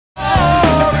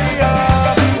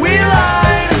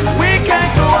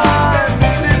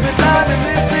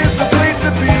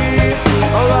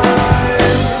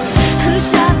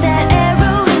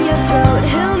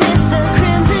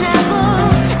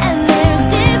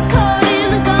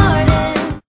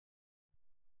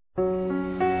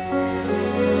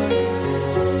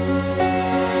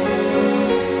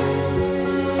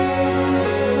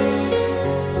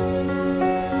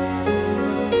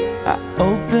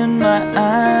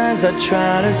eyes I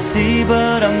try to see,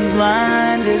 but I'm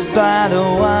blinded by the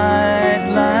white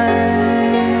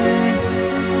light.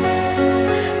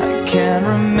 I can't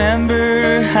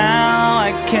remember how,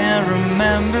 I can't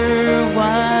remember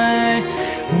why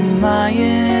I'm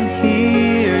lying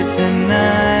here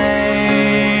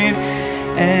tonight,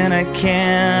 and I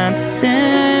can't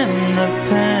stand the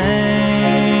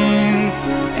pain,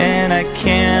 and I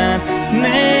can't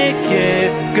make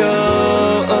it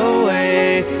go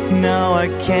away. No, I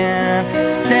can't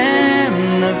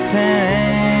stand the pain.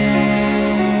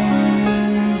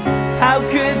 How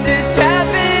could this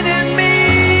happen to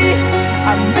me?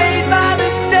 I made my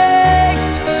mistakes,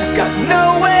 got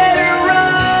nowhere to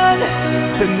run.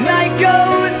 The night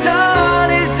goes on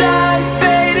as I'm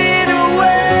fading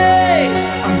away.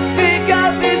 I'm sick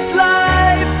of this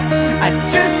life, I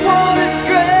just wanna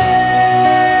scream.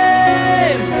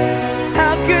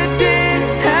 How could this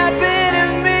happen to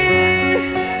me?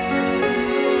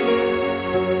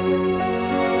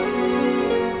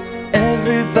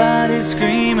 Everybody's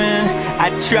screaming, I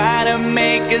try to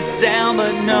make a sound,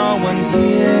 but no one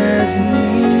hears me.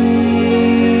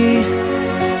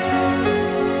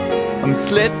 I'm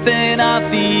slipping off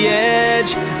the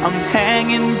edge, I'm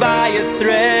hanging by a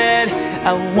thread.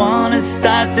 I wanna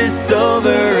start this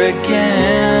over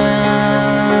again,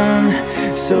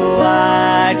 so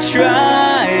I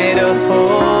try to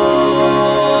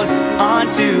hold on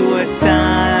to a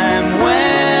time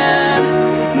when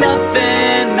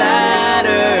nothing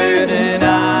mattered, and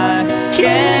I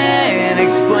can't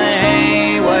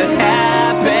explain what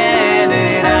happened,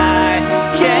 and I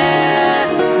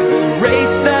can't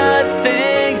erase the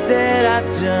things that I've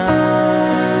done.